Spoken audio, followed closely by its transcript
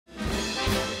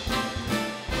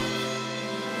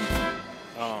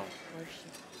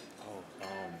Oh,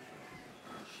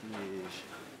 she is,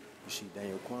 you see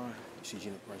Daniel Kwan, you see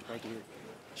Gina Price back there?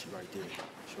 She right there,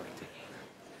 she right there.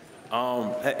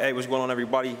 Hey, what's going on,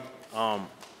 everybody? We're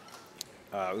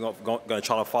gonna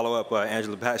try to follow up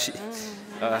Angela Bassett.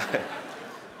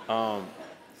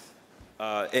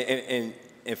 And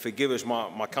forgive us,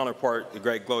 my counterpart, the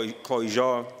great Chloe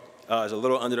Zhao, is a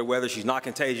little under the weather. She's not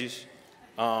contagious,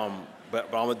 but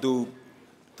I'm gonna do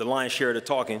the lion's share of the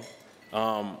talking,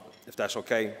 if that's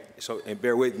okay. So, and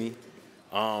bear with me.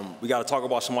 We got to talk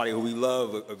about somebody who we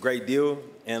love a great deal,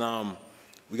 and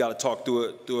we got to talk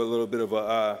through a little bit of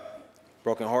a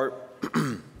broken heart.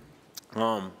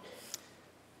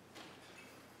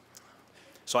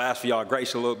 So I asked for y'all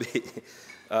grace a little bit.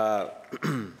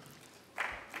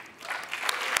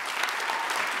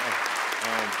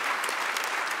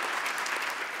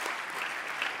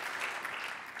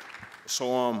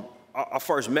 I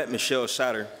first met Michelle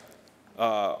Satter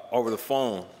over the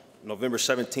phone, November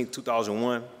 17th,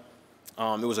 2001.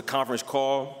 It was a conference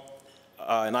call,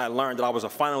 and I learned that I was a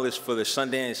finalist for the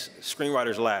Sundance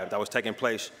Screenwriters Lab that was taking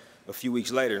place a few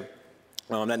weeks later,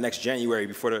 that next January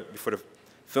before the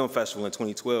film festival in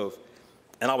 2012.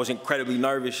 And I was incredibly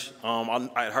nervous. I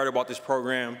had heard about this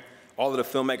program. All of the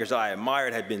filmmakers that I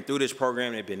admired had been through this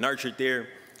program. They'd been nurtured there.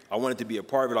 I wanted to be a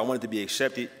part of it. I wanted to be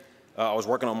accepted. I was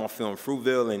working on my film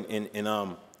Fruitville, and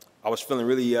I was feeling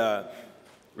really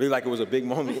like it was a big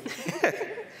moment.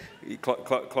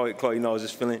 Chloe knows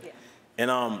this feeling. And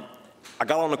I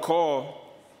got on the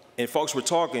call, and folks were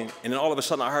talking, and then all of a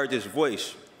sudden I heard this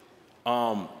voice.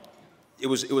 It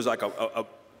was like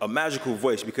a magical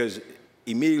voice, because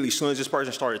immediately, as soon as this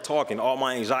person started talking, all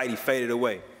my anxiety faded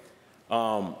away.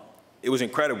 It was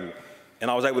incredible. And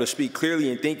I was able to speak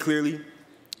clearly and think clearly.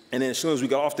 And then as soon as we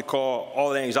got off the call, all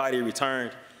the anxiety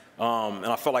returned. And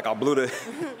I felt like I blew the,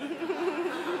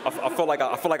 I felt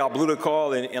like I blew the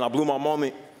call, and I blew my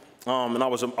moment. And I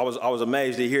was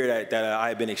amazed to hear that I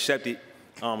had been accepted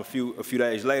a few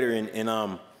days later, and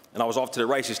I was off to the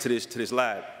races to this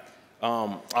lab.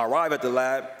 I arrived at the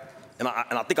lab, and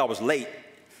I think I was late.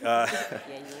 Yeah,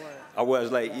 you were. I was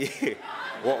late. Yeah.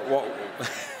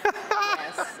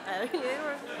 Yes.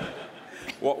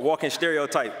 Walking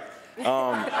stereotype.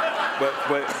 But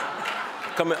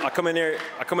I come in there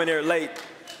late,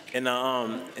 and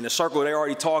in the circle they're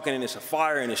already talking, and it's a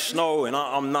fire and it's snow, and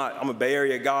I'm a Bay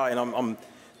Area guy, and I'm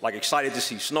like excited to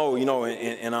see snow, you know,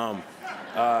 and I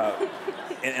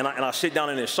sit down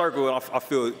in this circle, and I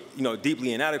feel, you know,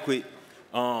 deeply inadequate,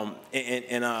 and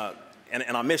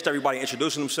I missed everybody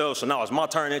introducing themselves, so now it's my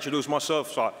turn to introduce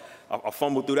myself, so I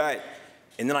fumbled through that,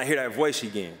 and then I hear that voice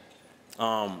again,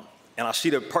 and I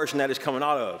see the person that it's coming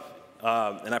out of,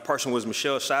 and that person was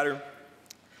Michelle Satter.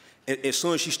 And as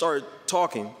soon as she started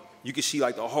talking, you could see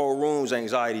like the whole room's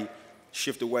anxiety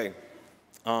shift away.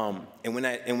 And when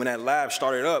that lab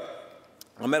started up,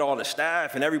 I met all the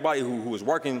staff and everybody who was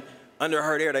working under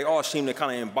her there. They all seemed to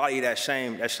kind of embody that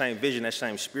same vision, that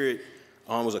same spirit.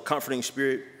 It was a comforting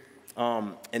spirit.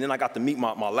 And then I got to meet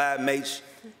my lab mates,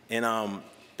 and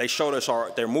they showed us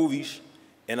their movies.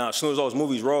 And as soon as those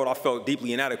movies rolled, I felt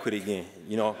deeply inadequate again.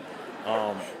 You know,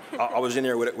 I was in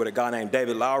there with a guy named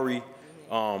David Lowery,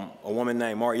 a woman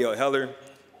named Marielle Heller,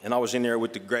 and I was in there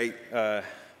with the great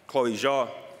Chloe Zhao,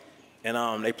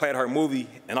 and they played her movie,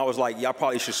 and I was like, yeah, I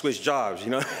probably should switch jobs,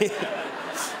 you know.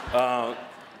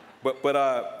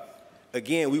 But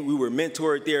again, we were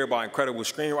mentored there by incredible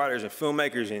screenwriters and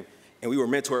filmmakers, and we were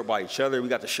mentored by each other. We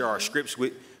got to share our scripts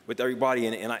with everybody,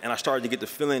 and I started to get the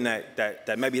feeling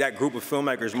that maybe that group of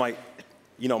filmmakers might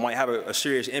have a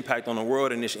serious impact on the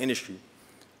world in this industry.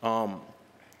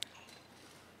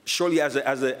 Shortly as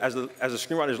the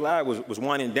Screenwriters Lab was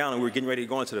winding down and we were getting ready to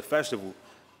go into the festival,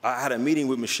 I had a meeting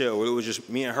with Michelle where it was just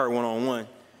me and her one-on-one.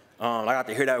 I got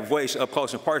to hear that voice up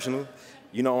close and personal,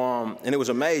 you know, and it was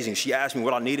amazing. She asked me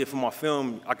what I needed for my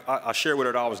film. I shared with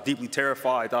her that I was deeply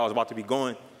terrified that I was about to be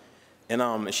going.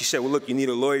 And she said, well, look, you need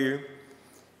a lawyer,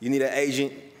 you need an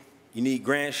agent, you need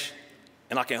grants,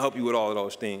 and I can help you with all of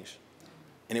those things.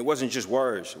 And it wasn't just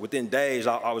words. Within days,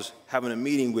 I was having a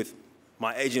meeting with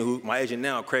my agent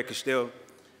now, Craig Castell.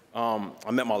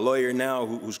 I met my lawyer now,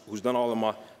 who's done all of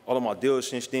my deals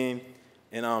since then.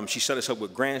 And she set us up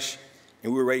with grants,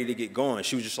 and we were ready to get going.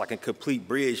 She was just like a complete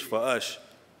bridge for us,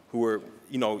 who were,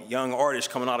 you know, young artists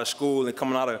coming out of school and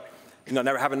coming out of, you know,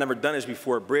 never done this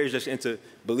before. Bridged us into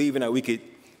believing that we could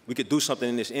do something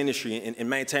in this industry and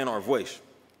maintain our voice.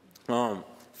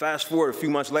 Fast forward a few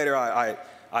months later, I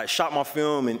shot my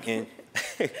film, and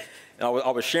I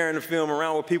was sharing the film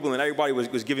around with people, and everybody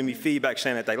was giving me feedback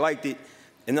saying that they liked it.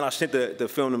 And then I sent the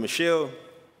film to Michelle,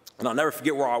 and I'll never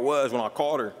forget where I was when I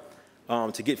called her.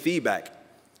 to get feedback.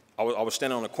 I was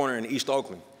standing on the corner in East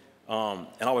Oakland, and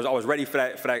I was ready for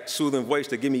that soothing voice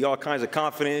to give me all kinds of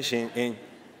confidence, and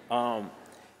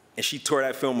she tore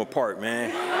that film apart,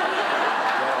 man.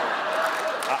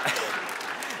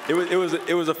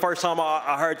 It was the first time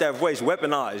I heard that voice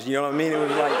weaponized. You know what I mean? It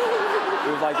was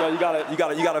like, yo, you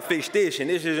gotta fix this, and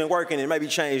this isn't working, and maybe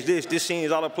change this. This scene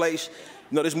is out of place.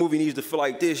 You know, this movie needs to feel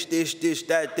like this,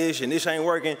 and this ain't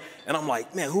working. And I'm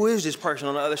like, man, who is this person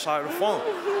on the other side of the phone?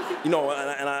 You know,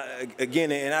 again,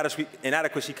 the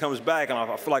inadequacy comes back, and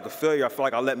I feel like a failure. I feel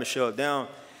like I let Michelle down.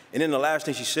 And then the last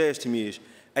thing she says to me is,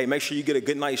 hey, make sure you get a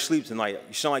good night's sleep tonight.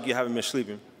 You sound like you haven't been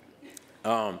sleeping.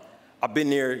 I've been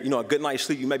there, you know, a good night's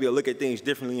sleep, you may be able to look at things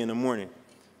differently in the morning.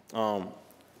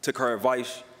 Took her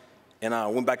advice, and I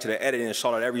went back to the editing and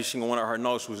saw that every single one of her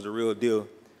notes was the real deal.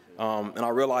 And I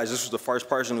realized this was the first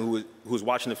person who was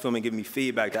watching the film and giving me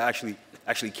feedback that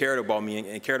actually cared about me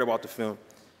and cared about the film.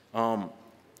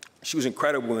 She was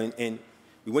incredible, and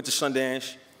we went to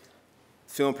Sundance,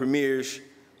 film premieres,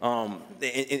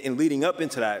 and leading up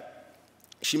into that,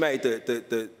 she made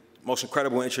the most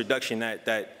incredible introduction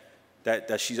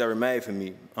that she's ever made for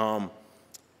me.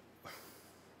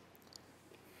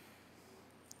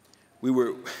 We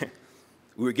were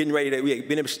getting ready we had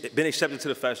been accepted to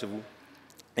the festival,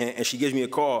 and she gives me a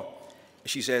call,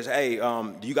 and she says, hey,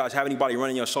 do you guys have anybody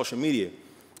running your social media?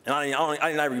 And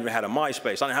I never even had a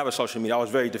MySpace. I didn't have a social media. I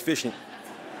was very deficient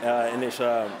in this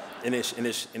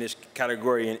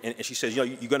category. And she says, you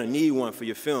know, you're gonna need one for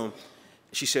your film.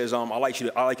 She says, I'd like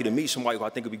you to meet somebody who I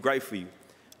think would be great for you.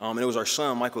 And it was our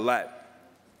son, Michael Latt.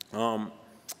 And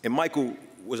Michael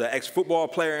was an ex-football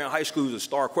player in high school. He was a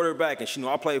star quarterback, and she knew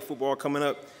I played football coming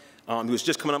up. He was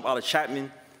just coming up out of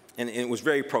Chapman, and was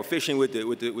very proficient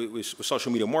with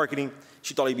social media marketing.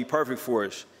 She thought he'd be perfect for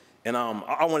us. And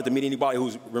I wanted to meet anybody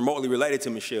who's remotely related to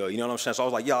Michelle, you know what I'm saying? So I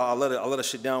was like, yeah, I'll let her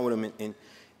sit down with him,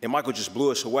 and Michael just blew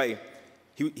us away.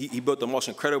 He built the most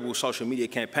incredible social media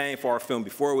campaign for our film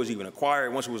before it was even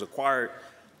acquired. Once it was acquired,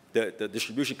 the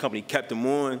distribution company kept him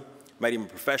on, made him a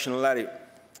professional at it.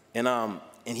 And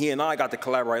he and I got to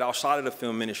collaborate outside of the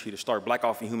film industry to start Black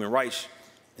Off and Human Rights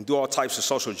and do all types of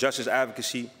social justice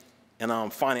advocacy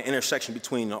and find an intersection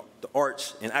between the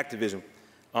arts and activism.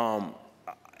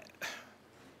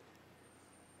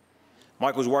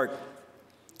 Michael's work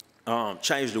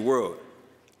changed the world.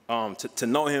 To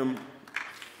know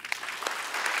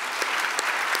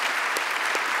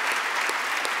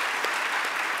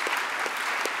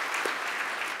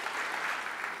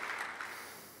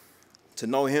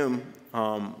him,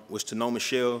 was to know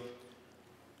Michelle,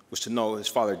 was to know his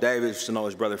father David, was to know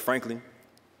his brother Franklin.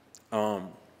 And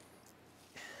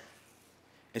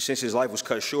since his life was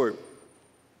cut short,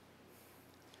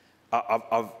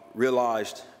 I've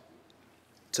realized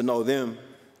to know them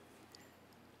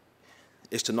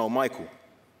is to know Michael.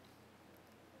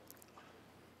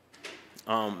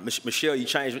 Michelle, you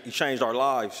changed our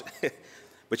lives,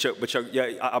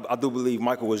 I do believe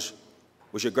Michael was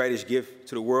your greatest gift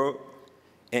to the world,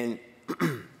 and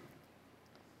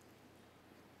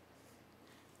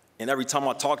every time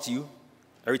I talk to you,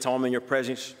 every time I'm in your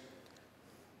presence,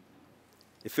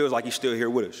 it feels like you're still here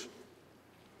with us.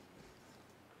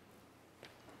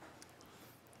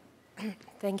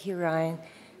 Thank you, Ryan.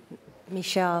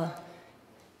 Michelle,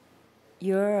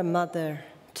 you're a mother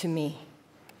to me,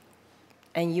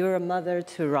 and you're a mother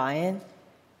to Ryan,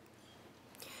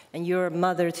 and you're a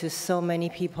mother to so many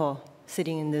people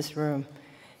sitting in this room.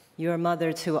 You're a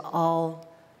mother to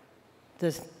all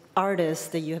the artists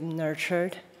that you have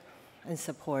nurtured and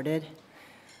supported.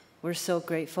 We're so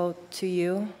grateful to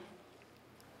you.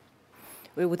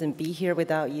 We wouldn't be here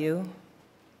without you.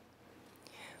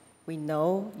 We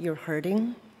know you're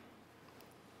hurting.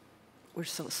 We're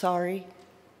so sorry.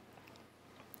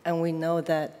 And we know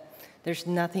that there's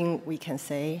nothing we can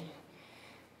say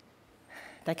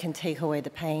that can take away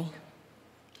the pain.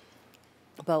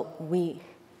 But we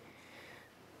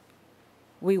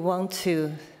want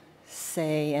to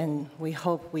say, and we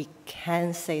hope we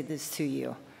can say this to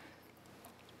you.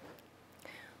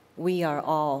 We are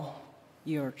all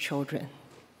your children.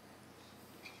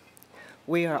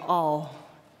 We are all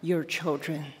your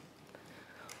children.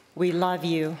 We love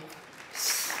you.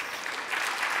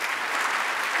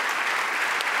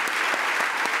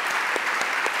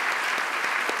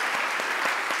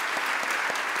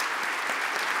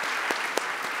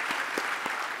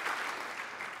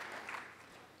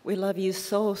 We love you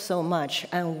so, so much,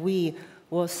 and we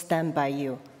will stand by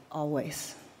you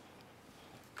always.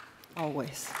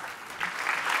 Always.